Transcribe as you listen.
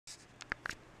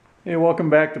Hey, welcome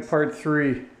back to part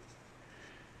 3.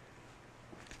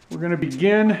 We're going to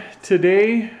begin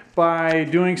today by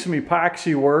doing some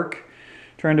epoxy work,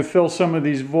 trying to fill some of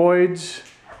these voids.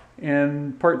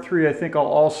 And part 3, I think I'll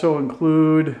also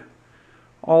include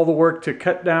all the work to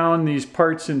cut down these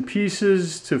parts and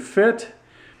pieces to fit.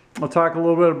 I'll talk a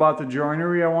little bit about the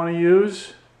joinery I want to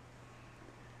use.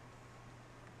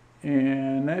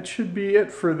 And that should be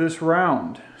it for this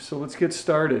round. So let's get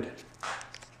started.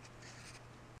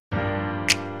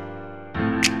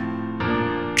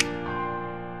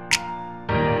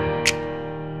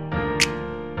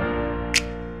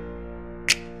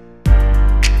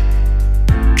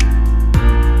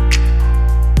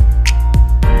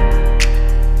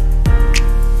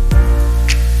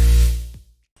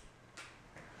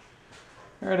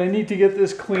 Alright, I need to get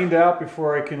this cleaned out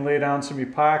before I can lay down some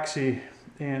epoxy.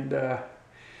 And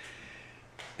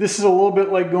this is a little bit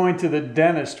like going to the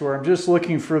dentist, where I'm just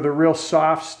looking for the real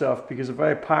soft stuff, because if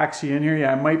I epoxy in here,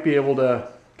 yeah, I might be able to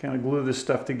kind of glue this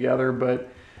stuff together,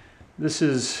 but this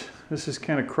is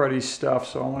kind of cruddy stuff,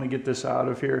 so I want to get this out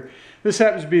of here. This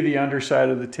happens to be the underside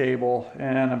of the table,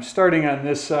 and I'm starting on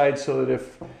this side so that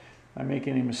if I make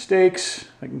any mistakes,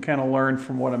 I can kind of learn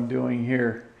from what I'm doing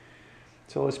here.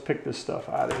 So let's pick this stuff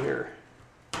out of here.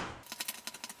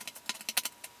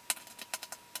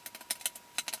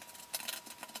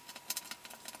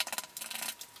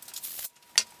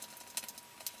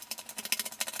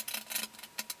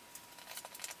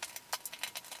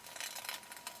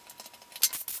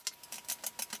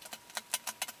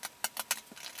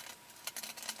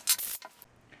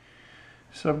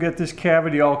 So I've got this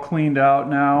cavity all cleaned out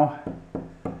now.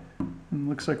 And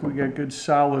looks like we got good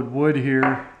solid wood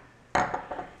here.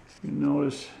 You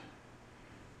notice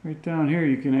right down here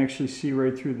you can actually see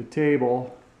right through the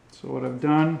table. So what I've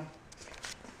done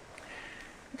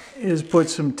is put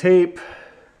some tape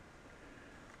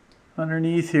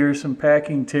underneath here, some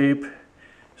packing tape,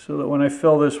 so that when I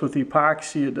fill this with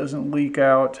epoxy it doesn't leak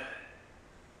out.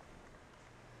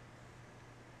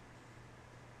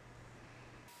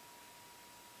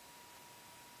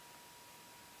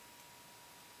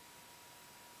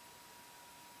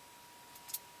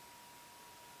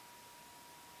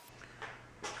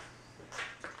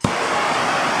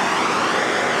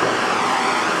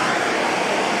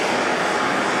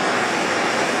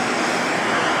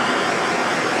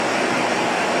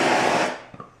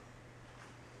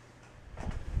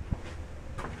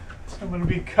 I'm going to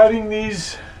be cutting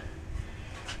these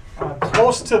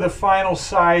close to the final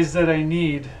size that I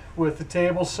need with the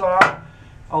table saw.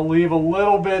 I'll leave a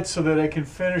little bit so that I can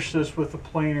finish this with the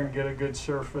planer and get a good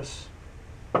surface.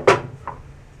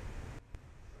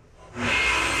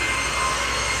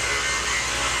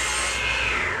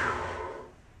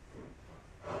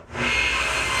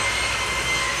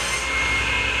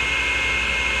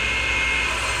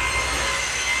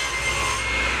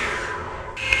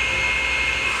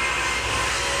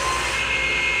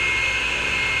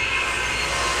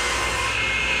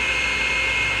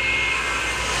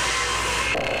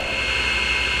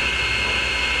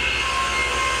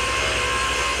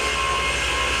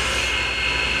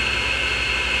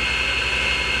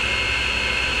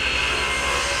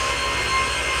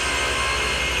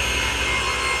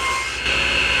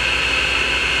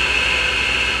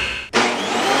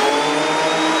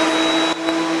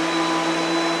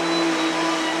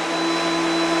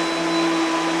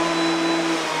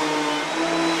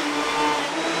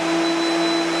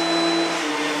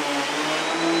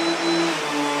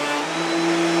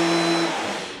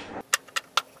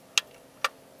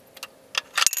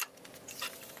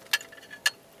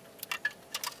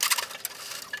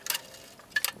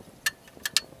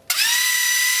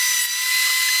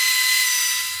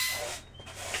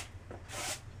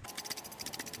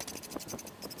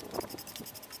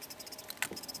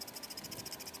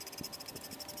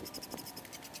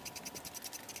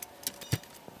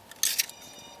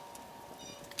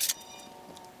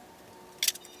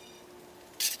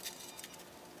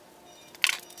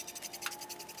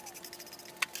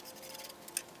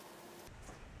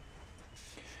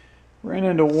 Ran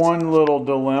into one little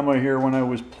dilemma here when I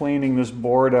was planing this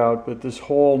board out, but this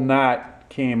whole knot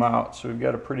came out, so we've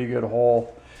got a pretty good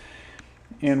hole.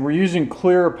 And we're using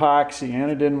clear epoxy, and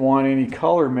I didn't want any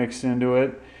color mixed into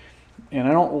it. And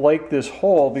I don't like this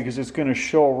hole because it's going to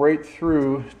show right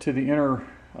through to the inner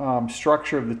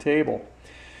structure of the table.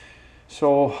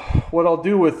 So what I'll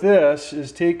do with this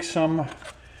is take some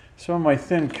of my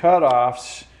thin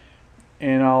cutoffs,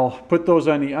 and I'll put those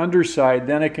on the underside.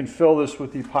 Then I can fill this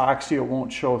with epoxy. It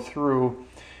won't show through,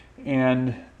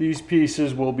 and these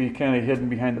pieces will be kind of hidden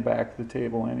behind the back of the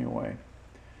table anyway.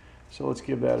 So let's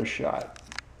give that a shot.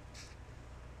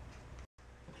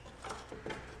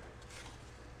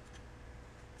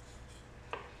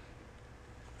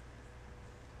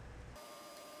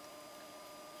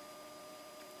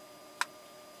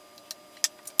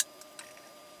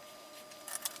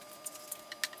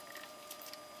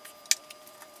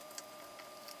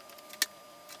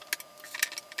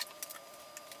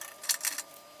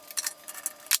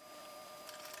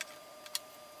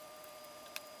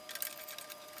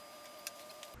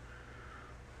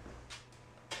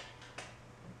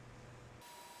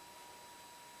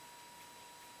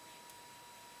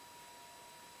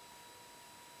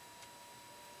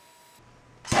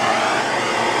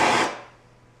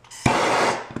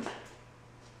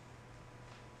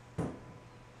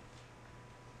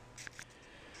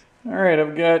 All right,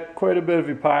 I've got quite a bit of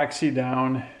epoxy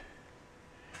down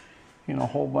in a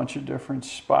whole bunch of different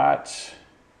spots.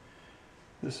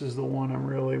 This is the one I'm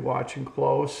really watching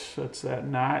close. That's that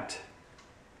knot.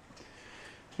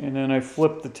 And then I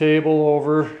flip the table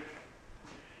over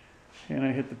and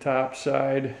I hit the top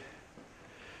side.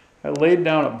 I laid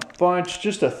down a bunch,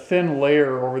 just a thin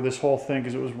layer over this whole thing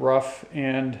because it was rough,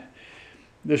 and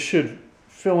this should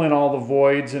fill in all the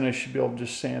voids and I should be able to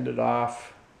just sand it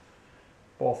off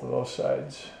both of those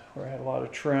sides where I had a lot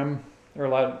of trim, or a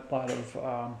lot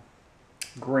of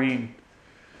grain.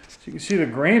 So you can see the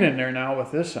grain in there now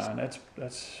with this on.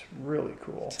 That's really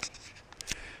cool.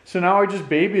 So now I just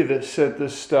baby this at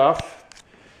this stuff.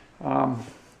 I'll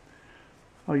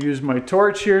use my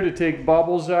torch here to take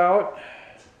bubbles out.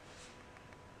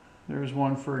 There's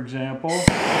one, for example.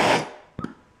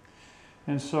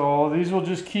 And so these will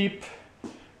just keep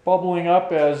bubbling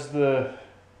up as the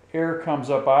air comes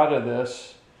up out of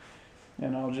this,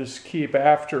 and I'll just keep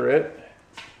after it.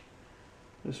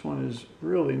 This one is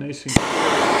really nice and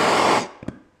good,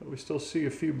 but we still see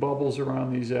a few bubbles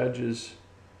around these edges.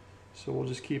 So we'll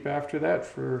just keep after that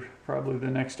for probably the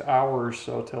next hour or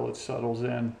so till it settles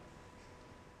in.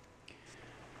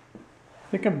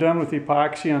 I think I'm done with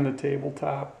epoxy on the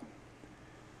tabletop.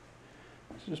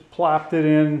 Just plopped it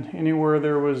in anywhere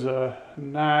there was a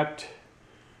knot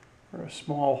or a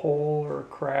small hole or a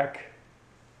crack.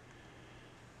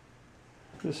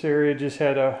 This area just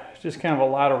had kind of a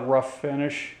lot of rough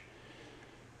finish.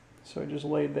 So I just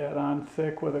laid that on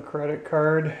thick with a credit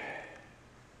card.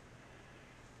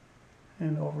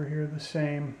 And over here the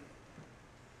same.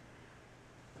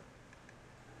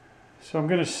 So I'm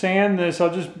going to sand this.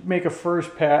 I'll just make a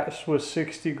first pass with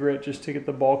 60 grit just to get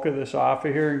the bulk of this off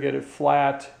of here and get it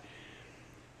flat.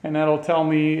 And that'll tell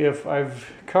me if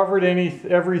I've covered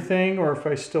everything or if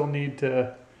I still need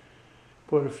to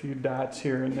put a few dots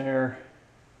here and there.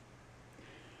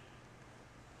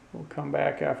 We'll come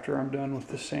back after I'm done with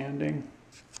the sanding.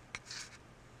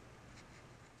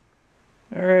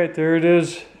 All right, there it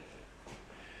is.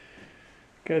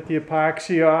 Got the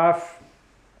epoxy off.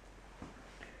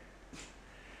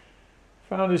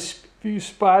 Found a few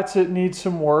spots that need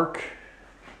some work.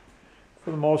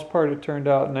 For the most part, it turned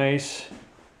out nice.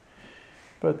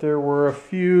 But there were a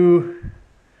few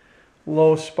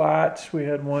low spots. We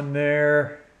had one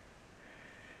there.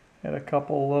 Had a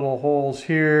couple little holes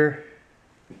here.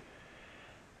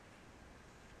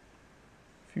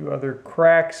 A few other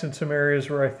cracks in some areas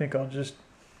where I think I'll just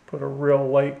put a real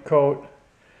light coat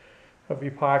of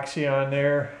epoxy on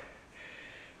there.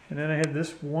 And then I had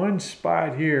this one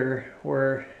spot here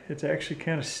where it's actually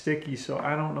kind of sticky, so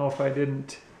I don't know if I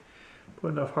didn't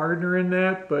put enough hardener in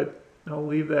that, but I'll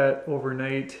leave that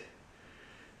overnight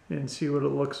and see what it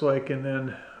looks like, and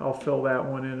then I'll fill that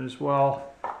one in as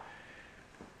well.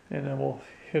 And then we'll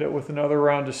hit it with another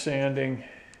round of sanding.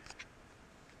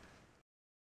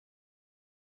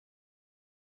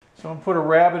 So I'm going to put a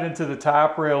rabbet into the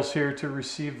top rails here to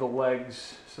receive the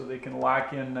legs so they can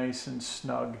lock in nice and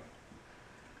snug.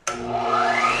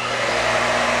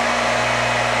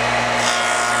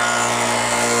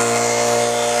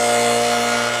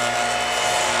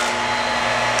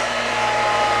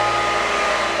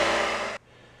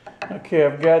 Okay,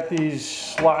 I've got these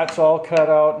slots all cut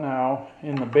out now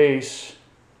in the base.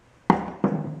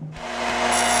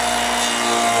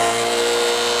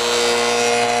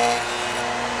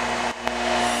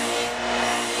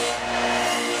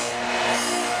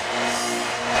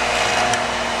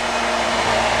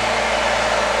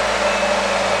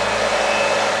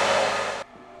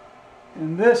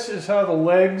 And this is how the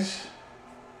legs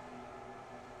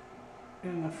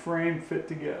and the frame fit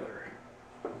together.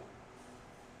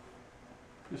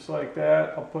 Just like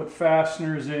that. I'll put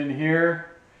fasteners in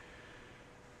here,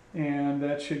 and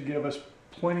that should give us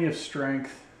plenty of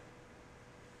strength.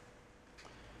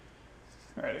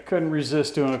 All right, I couldn't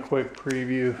resist doing a quick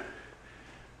preview,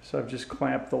 so I've just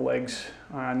clamped the legs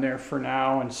on there for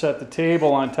now and set the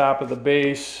table on top of the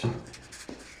base.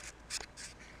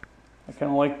 I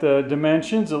kind of like the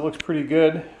dimensions. It looks pretty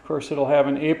good. Of course, it'll have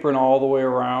an apron all the way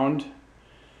around.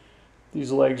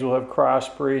 These legs will have cross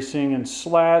bracing and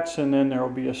slats, and then there will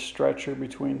be a stretcher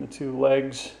between the two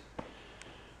legs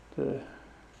to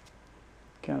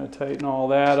kind of tighten all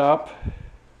that up.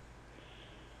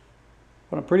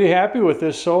 But I'm pretty happy with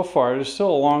this so far. There's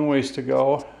still a long ways to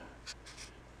go,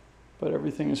 but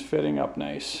everything is fitting up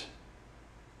nice.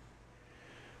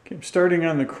 Okay, I'm starting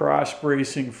on the cross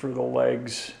bracing for the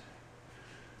legs.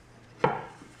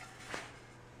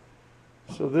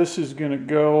 So this is going to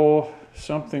go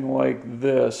something like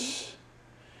this.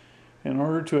 In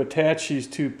order to attach these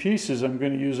two pieces, I'm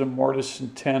going to use a mortise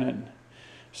and tenon.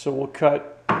 So we'll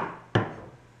cut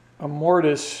a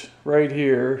mortise right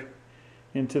here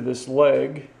into this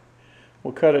leg.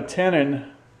 We'll cut a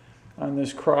tenon on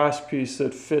this cross piece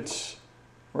that fits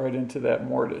right into that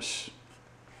mortise.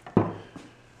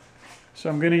 So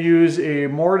I'm going to use a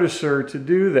mortiser to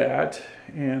do that,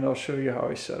 and I'll show you how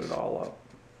I set it all up.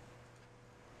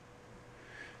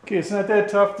 Okay, it's not that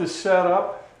tough to set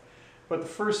up, but the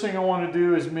first thing I want to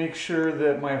do is make sure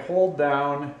that my hold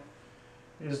down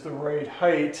is the right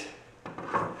height.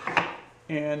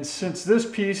 And since this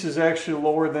piece is actually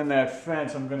lower than that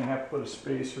fence, I'm going to have to put a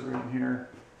spacer in here.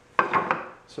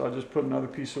 So I'll just put another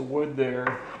piece of wood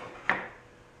there.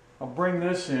 I'll bring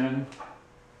this in,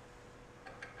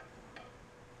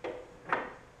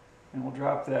 and we'll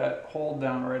drop that hold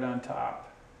down right on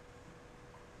top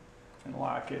and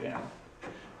lock it in.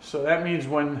 So that means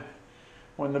when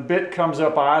the bit comes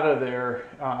up out of there,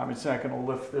 it's not going to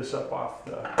lift this up off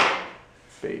the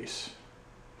base.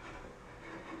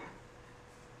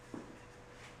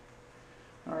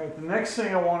 All right, the next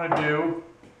thing I want to do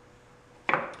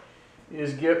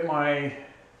is get my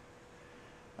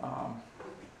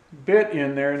bit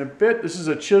in there. And a bit, this is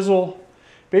a chisel.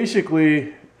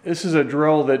 Basically, this is a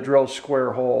drill that drills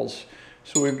square holes.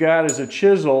 So we've got is a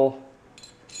chisel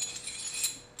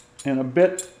and a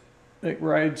bit that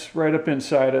rides right up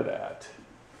inside of that.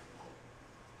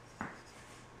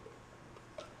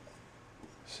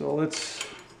 So let's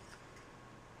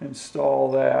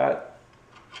install that.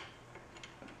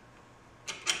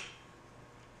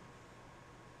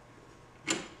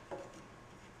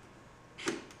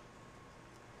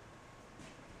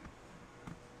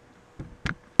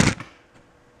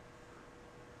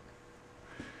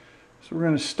 So we're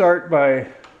going to start by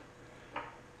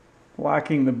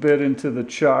locking the bit into the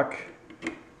chuck.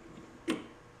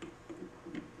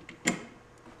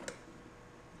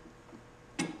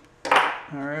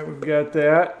 All right, we've got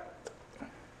that.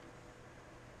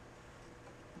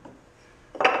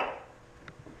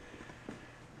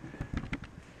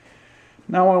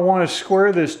 Now I want to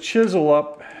square this chisel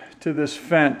up to this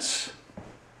fence.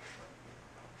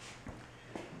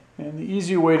 And the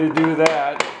easy way to do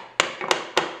that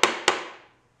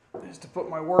is to put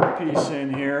my workpiece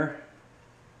in here.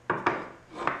 And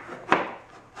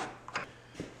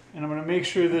I'm going to make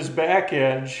sure this back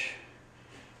edge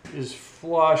is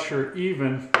flush or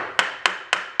even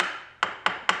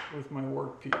with my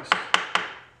workpiece.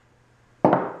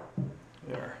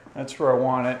 There, that's where I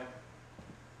want it.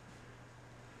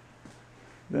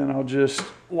 Then I'll just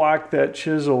lock that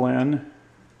chisel in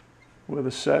with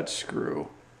a set screw.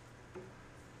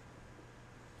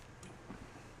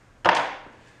 All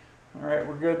right,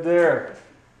 we're good there.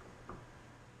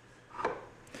 All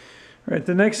right,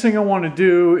 the next thing I want to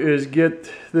do is get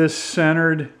this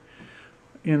centered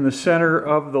in the center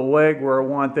of the leg where I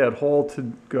want that hole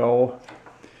to go.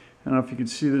 I don't know if you can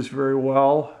see this very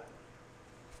well.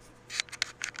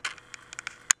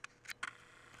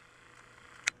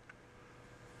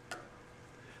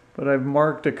 But I've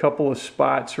marked a couple of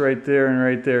spots right there and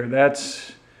right there.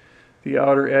 That's the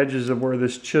outer edges of where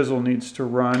this chisel needs to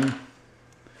run.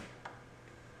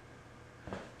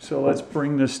 So let's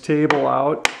bring this table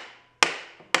out.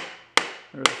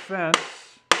 There's the fence.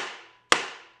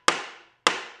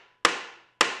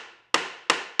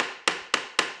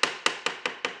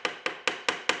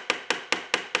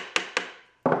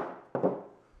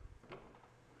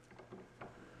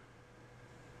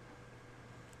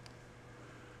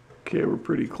 Okay, we're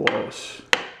pretty close.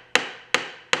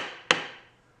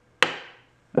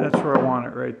 That's where I want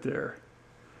it right there.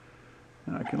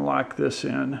 And I can lock this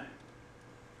in.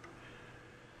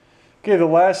 Okay, the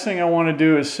last thing I want to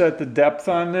do is set the depth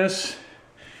on this.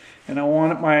 And I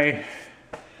want my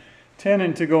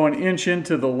tenon to go 1 inch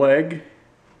into the leg.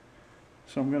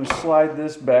 So I'm going to slide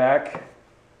this back.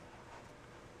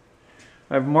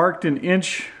 I've marked 1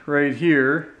 inch right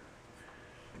here.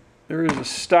 There is a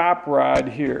stop rod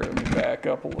here. Let me back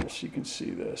up a little so you can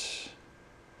see this.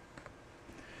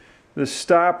 The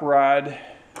stop rod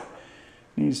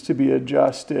needs to be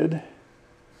adjusted.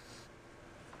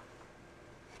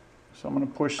 So I'm going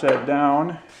to push that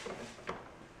down.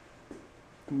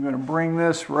 I'm going to bring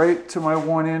this right to my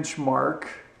 1 inch mark.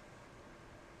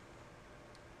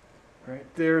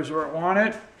 Right there is where I want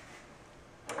it.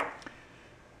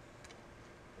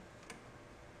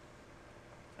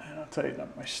 And I'll tighten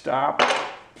up my stop.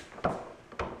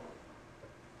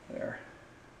 There.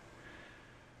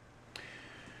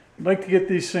 I'd like to get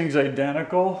these things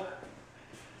identical.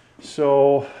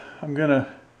 So I'm going to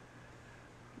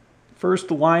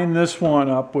first line this one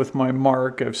up with my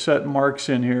mark. I've set marks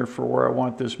in here for where I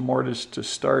want this mortise to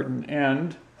start and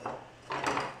end.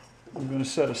 I'm going to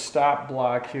set a stop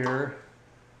block here.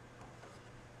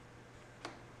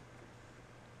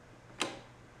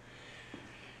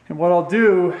 And what I'll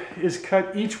do is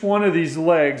cut each one of these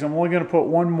legs. I'm only going to put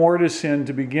one mortise in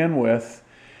to begin with.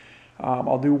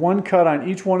 I'll do one cut on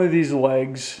each one of these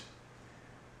legs.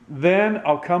 Then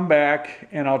I'll come back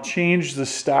and I'll change the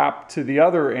stop to the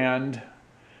other end.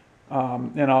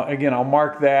 And I'll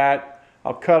mark that.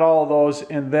 I'll cut all of those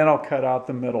and then I'll cut out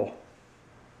the middle.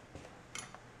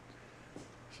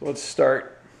 So let's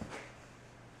start.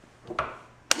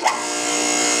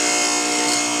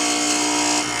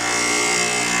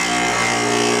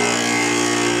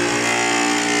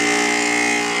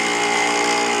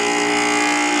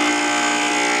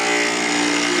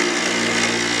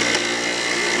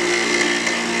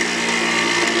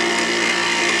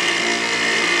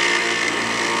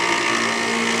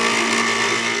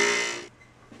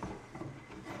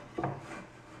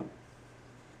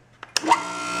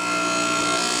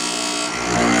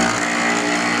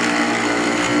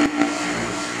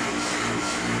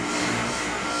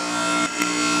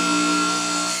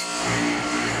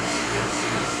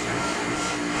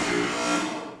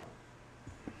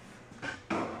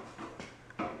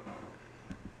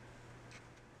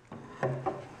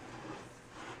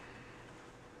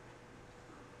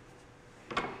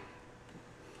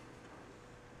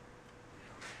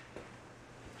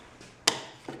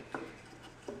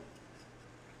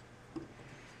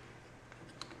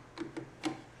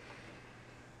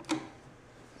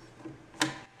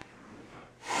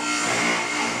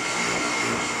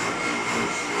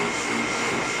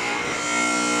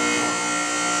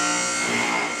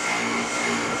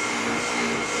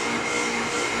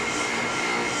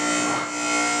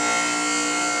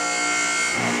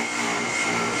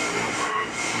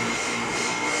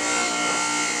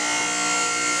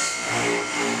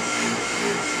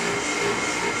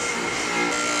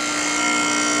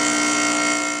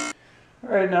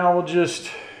 All right, now we'll just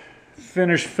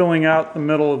finish filling out the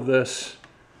middle of this.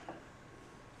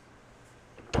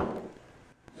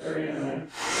 Very nice.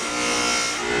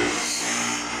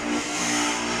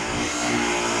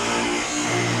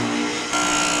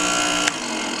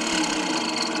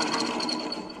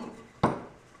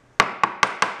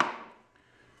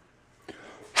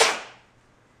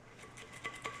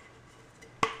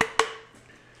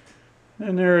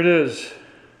 And there it is.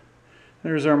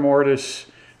 There's our mortise.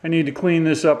 I need to clean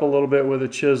this up a little bit with a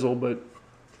chisel, but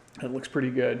it looks pretty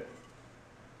good.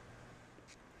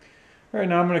 All right,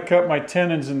 now I'm going to cut my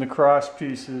tenons into cross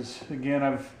pieces. Again,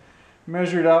 I've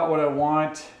measured out what I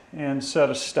want and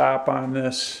set a stop on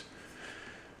this.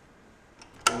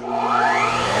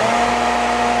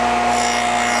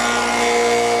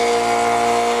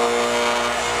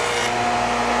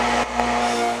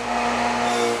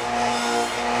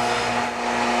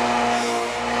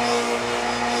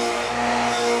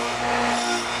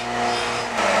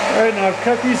 All right, now I've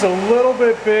cut these a little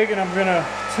bit big and I'm going to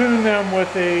tune them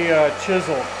with a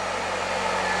chisel.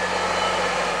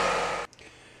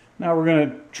 Now we're going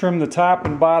to trim the top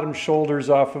and bottom shoulders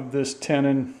off of this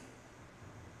tenon.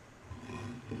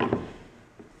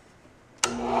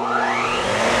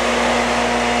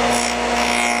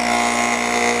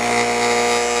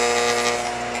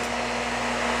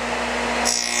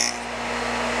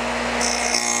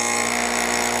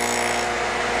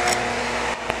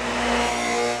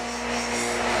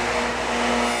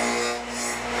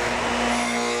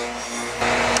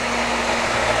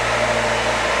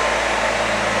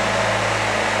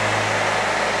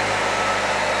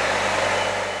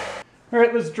 All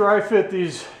right, let's dry fit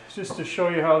these just to show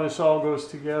you how this all goes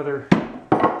together.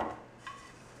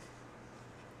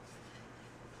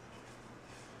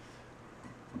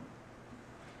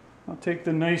 I'll take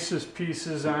the nicest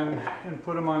pieces on and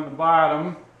put them on the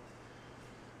bottom,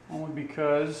 only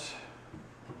because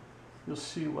you'll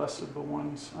see less of the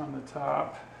ones on the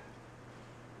top.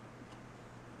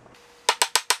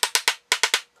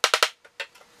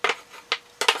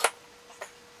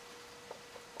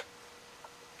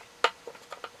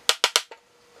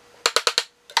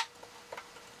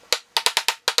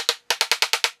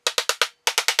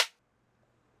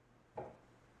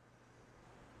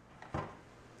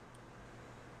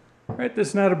 Alright, this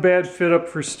is not a bad fit up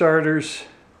for starters.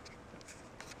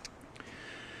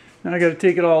 Now I got to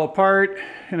take it all apart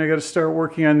and I got to start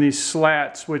working on these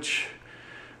slats, which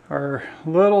are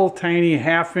little tiny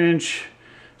 1/2 inch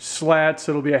slats.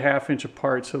 It'll be a 1/2 inch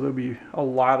apart, so there'll be a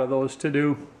lot of those to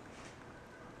do.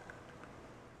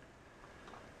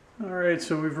 Alright,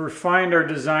 so we've refined our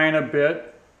design a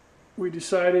bit. We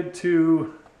decided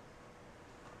to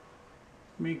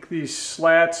make these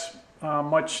slats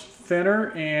much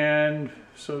thinner, and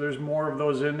so there's more of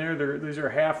those in there. These are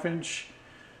 1/2 inch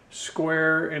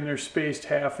square and they're spaced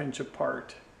 1/2 inch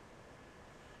apart.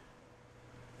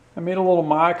 I made a little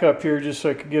mock-up here just so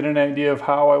I could get an idea of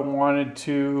how I wanted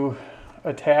to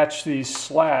attach these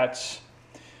slats.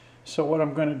 So what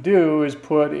I'm going to do is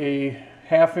put a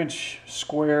 1/2 inch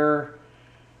square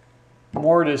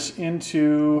mortise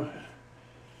into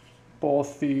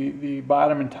both the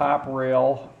bottom and top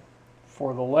rail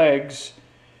for the legs,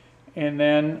 and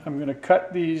then I'm going to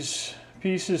cut these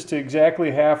pieces to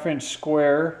exactly 1/2 inch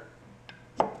square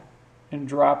and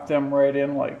drop them right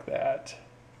in like that.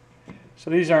 So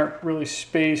these aren't really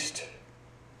spaced.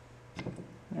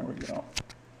 There we go.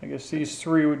 I guess these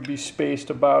three would be spaced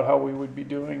about how we would be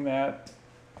doing that.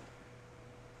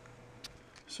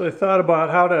 So I thought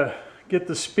about how to get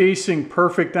the spacing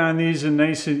perfect on these and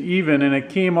nice and even, and I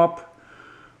came up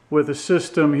with a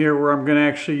system here where I'm going to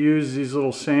actually use these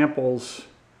little samples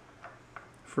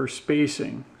for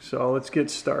spacing. So let's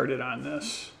get started on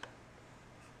this.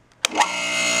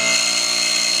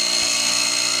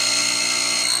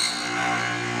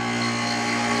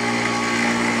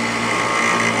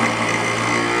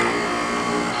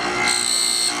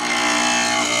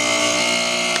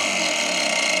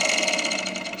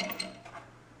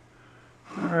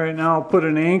 Alright, now I'll put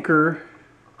an anchor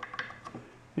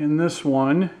in this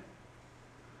one.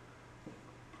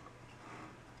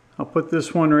 I'll put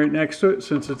this one right next to it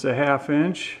since it's a 1/2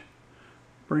 inch.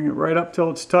 Bring it right up till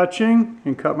it's touching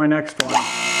and cut my next one.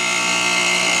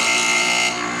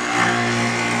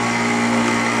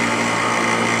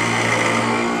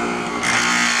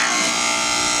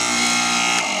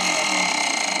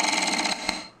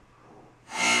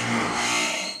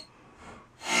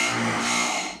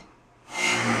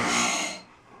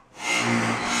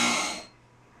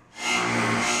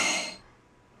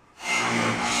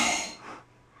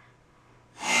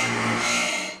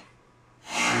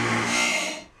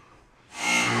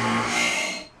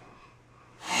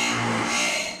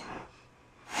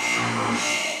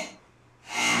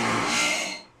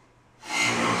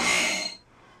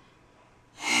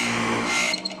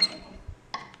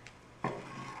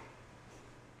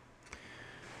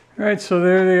 Alright, so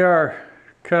there they are,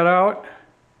 cut out,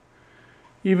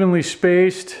 evenly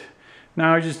spaced.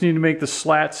 Now I just need to make the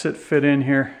slats that fit in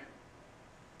here.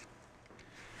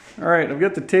 Alright, I've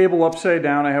got the table upside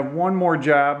down. I have one more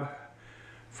job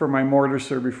for my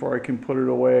mortiser before I can put it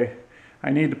away. I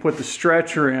need to put the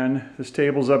stretcher in. This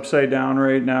table's upside down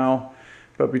right now,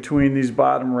 but between these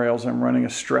bottom rails I'm running a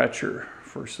stretcher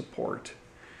for support.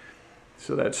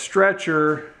 So that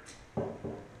stretcher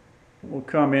will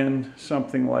come in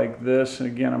something like this, and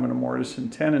again I'm going to mortise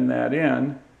and tenon that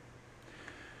in.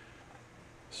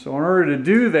 So in order to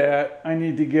do that I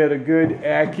need to get a good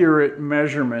accurate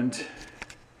measurement,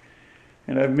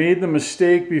 and I've made the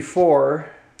mistake before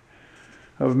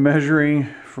of measuring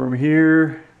from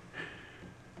here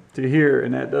to here,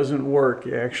 and that doesn't work.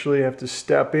 You actually have to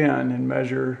step in and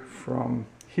measure from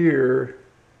here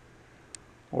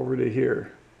over to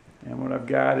here. And what I've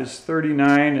got is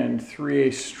 39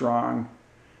 3/8 strong.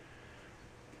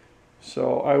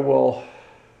 So I will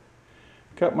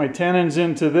cut my tenons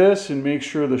into this and make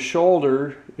sure the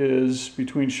shoulder is,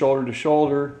 between shoulder to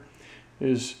shoulder,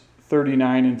 is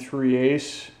 39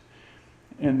 3/8.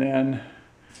 And then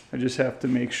I just have to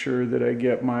make sure that I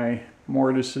get my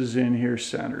mortises in here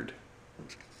centered.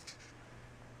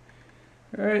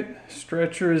 All right,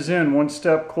 stretcher is in, one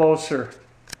step closer.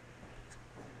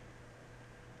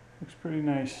 Looks pretty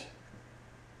nice.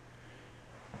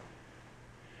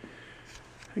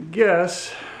 I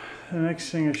guess the next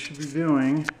thing I should be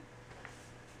doing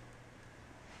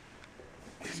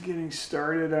is getting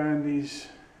started on these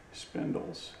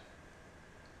spindles.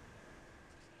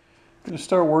 I'm going to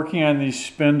start working on these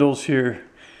spindles here.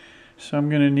 So I'm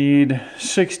going to need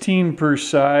 16 per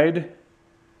side.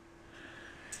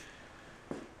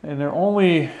 And they're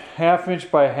only 1/2 inch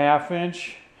by 1/2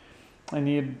 inch. I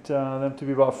need them to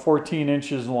be about 14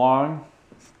 inches long.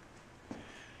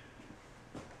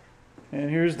 And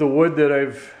here's the wood that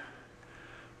I've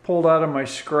pulled out of my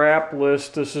scrap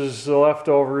list. This is the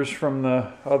leftovers from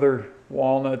the other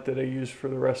walnut that I used for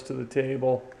the rest of the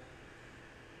table.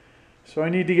 So I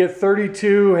need to get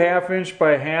 32 1/2 inch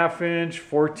by 1/2 inch,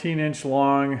 14 inch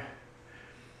long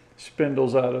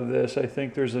spindles out of this. I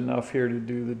think there's enough here to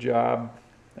do the job.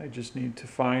 I just need to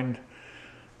find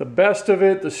the best of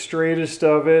it, the straightest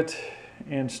of it,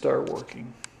 and start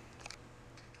working.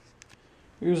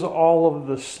 Here's all of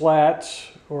the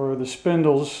slats or the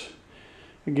spindles.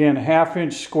 Again, 1/2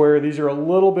 inch square. These are a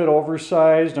little bit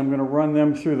oversized. I'm going to run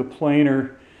them through the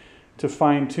planer to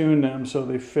fine-tune them so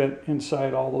they fit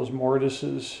inside all those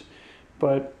mortises.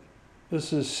 But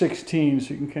this is 16,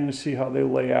 so you can kind of see how they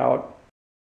lay out.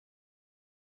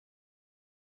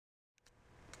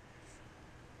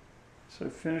 So I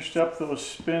finished up those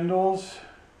spindles.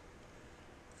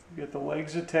 Get the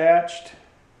legs attached.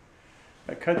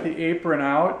 I cut the apron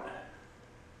out,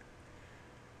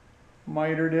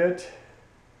 mitered it.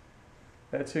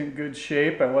 That's in good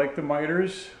shape. I like the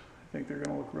miters. I think they're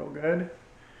going to look real good.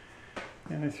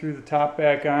 And I threw the top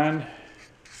back on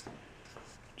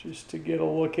just to get a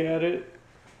look at it.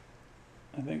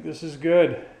 I think this is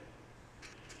good.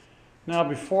 Now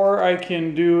before I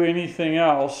can do anything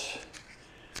else,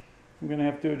 I'm going to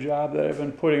have to do a job that I've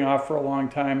been putting off for a long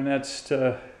time, and that's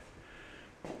to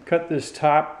cut this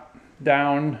top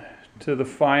down to the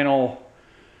final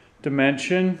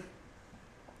dimension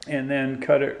and then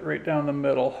cut it right down the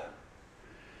middle.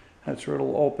 That's where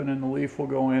it'll open and the leaf will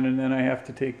go in, and then I have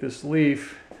to take this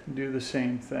leaf and do the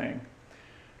same thing.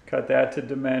 Cut that to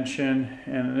dimension,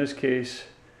 and in this case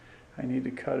I need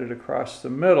to cut it across the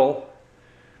middle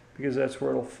because that's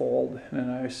where it'll fold. And then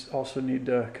I also need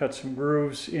to cut some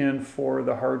grooves in for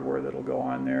the hardware that'll go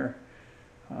on there,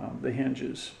 the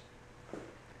hinges.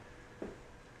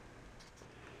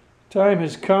 Time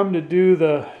has come to do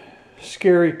the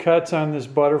scary cuts on this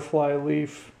butterfly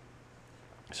leaf.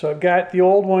 So I've got the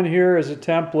old one here as a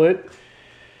template,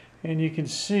 and you can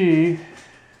see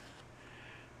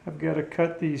I've got to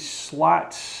cut these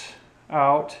slots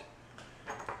out,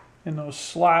 and those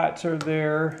slots are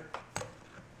there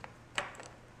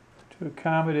to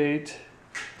accommodate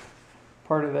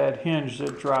part of that hinge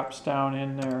that drops down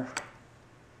in there.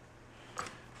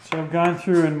 So I've gone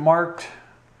through and marked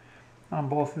on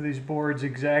both of these boards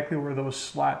exactly where those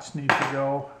slots need to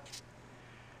go.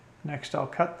 Next I'll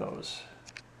cut those.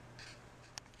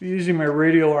 I'm using my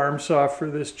radial arm saw for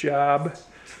this job.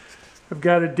 I've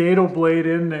got a dado blade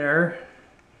in there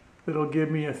that'll give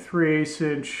me a 3/8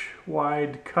 inch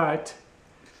wide cut.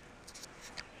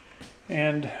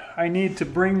 And I need to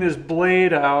bring this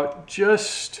blade out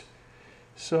just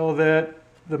so that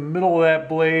the middle of that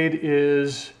blade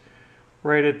is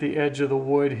right at the edge of the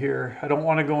wood here. I don't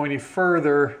want to go any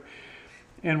further.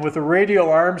 And with a radial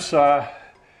arm saw,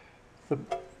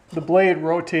 the blade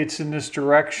rotates in this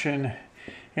direction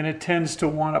and it tends to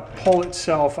want to pull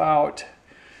itself out.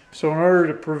 So in order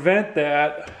to prevent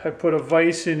that, I put a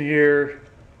vise in here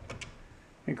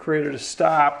and created a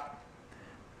stop.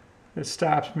 It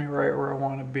stops me right where I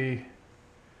want to be.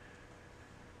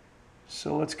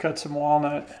 So let's cut some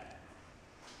walnut.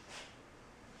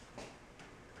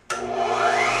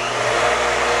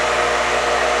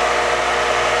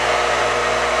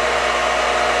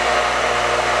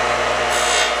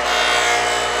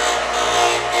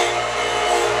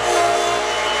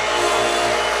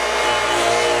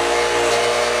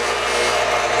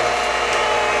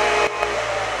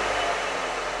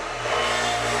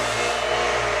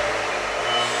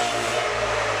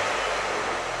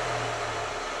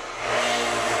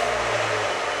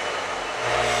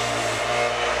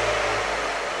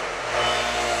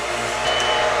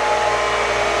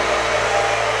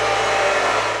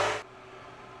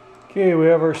 Okay, we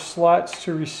have our slots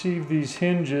to receive these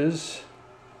hinges.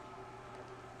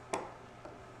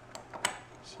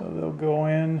 So they'll go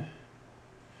in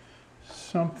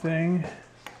something,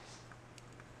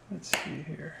 let's see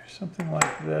here, something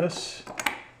like this.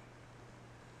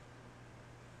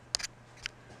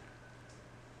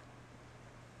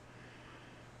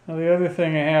 Now the other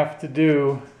thing I have to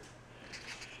do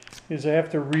is I have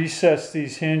to recess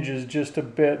these hinges just a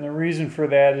bit, and the reason for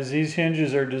that is these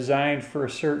hinges are designed for a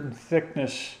certain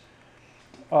thickness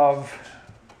of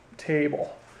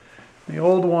table. The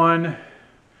old one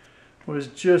was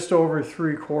just over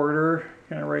 3/4,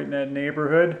 kind of right in that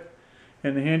neighborhood,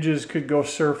 and the hinges could go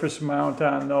surface mount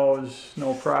on those,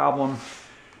 no problem.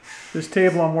 This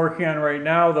table I'm working on right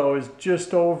now though is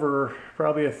just over,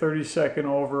 probably a 32nd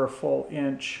over a full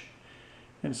inch.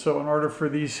 And so in order for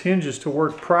these hinges to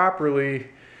work properly,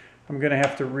 I'm going to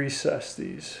have to recess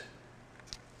these.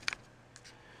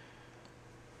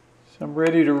 So I'm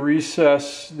ready to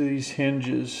recess these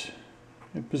hinges.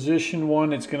 In position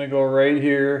 1, it's going to go right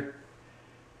here.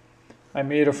 I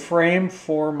made a frame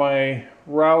for my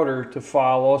router to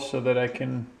follow so that I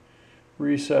can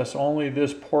recess only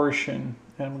this portion.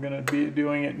 And I'm going to be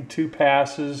doing it in 2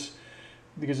 passes,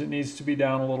 because it needs to be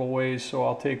down a little ways. So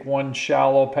I'll take one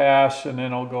shallow pass and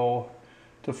then I'll go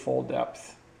to full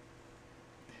depth.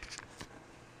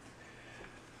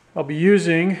 I'll be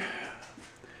using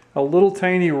a little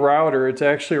tiny router. It's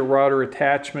actually a router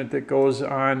attachment that goes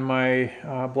on my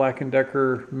Black &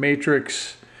 Decker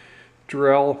matrix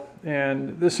drill.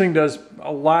 And this thing does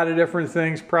a lot of different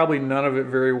things, probably none of it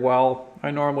very well. I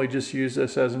normally just use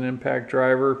this as an impact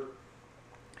driver.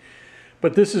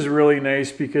 But this is really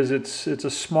nice because it's a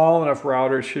small enough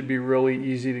router. It should be really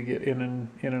easy to get in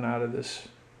and out of this.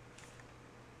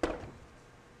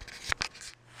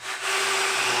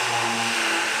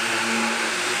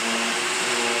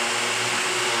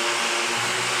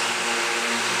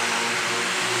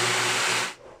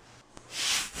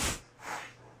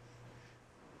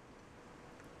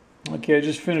 Okay, I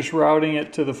just finished routing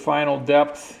it to the final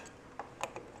depth.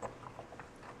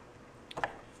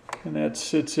 And that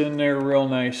sits in there real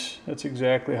nice. That's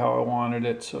exactly how I wanted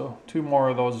it. So 2 more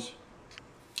of those.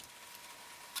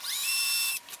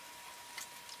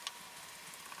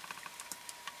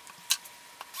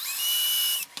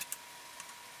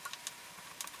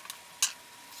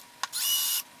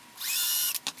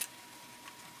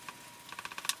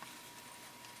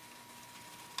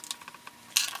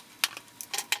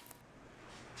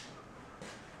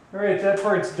 All right, that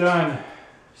part's done.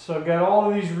 So I've got all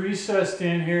of these recessed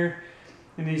in here,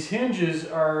 and these hinges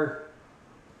are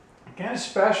kind of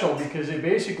special because they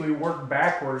basically work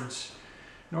backwards.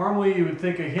 Normally you would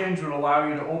think a hinge would allow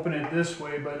you to open it this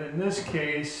way, but in this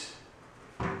case,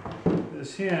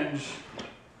 this hinge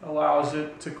allows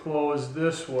it to close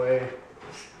this way.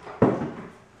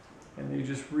 And they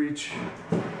just reach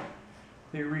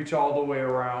all the way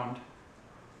around.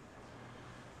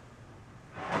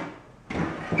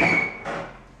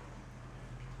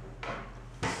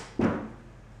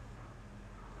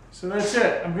 So that's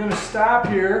it. I'm going to stop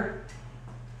here,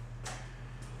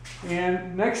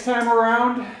 and next time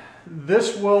around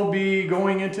this will be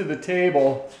going into the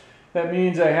table. That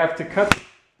means I have to cut.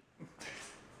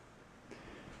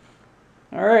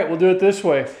 All right, we'll do it this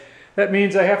way. That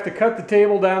means I have to cut the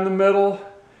table down the middle,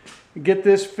 get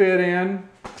this fit in,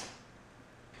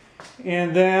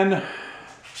 and then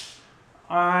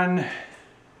on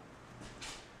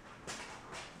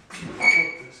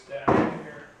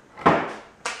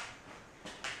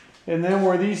and then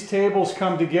where these tables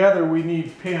come together, we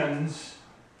need pins.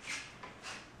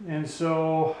 And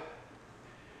so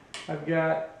I've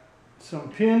got some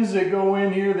pins that go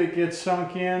in here that get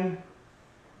sunk in,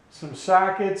 some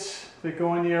sockets that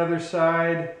go in the other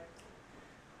side,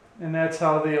 and that's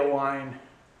how they align.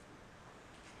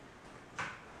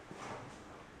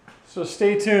 So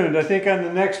stay tuned. I think on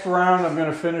the next round I'm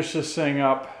going to finish this thing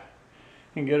up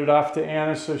and get it off to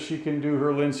Anna so she can do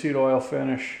her linseed oil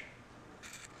finish.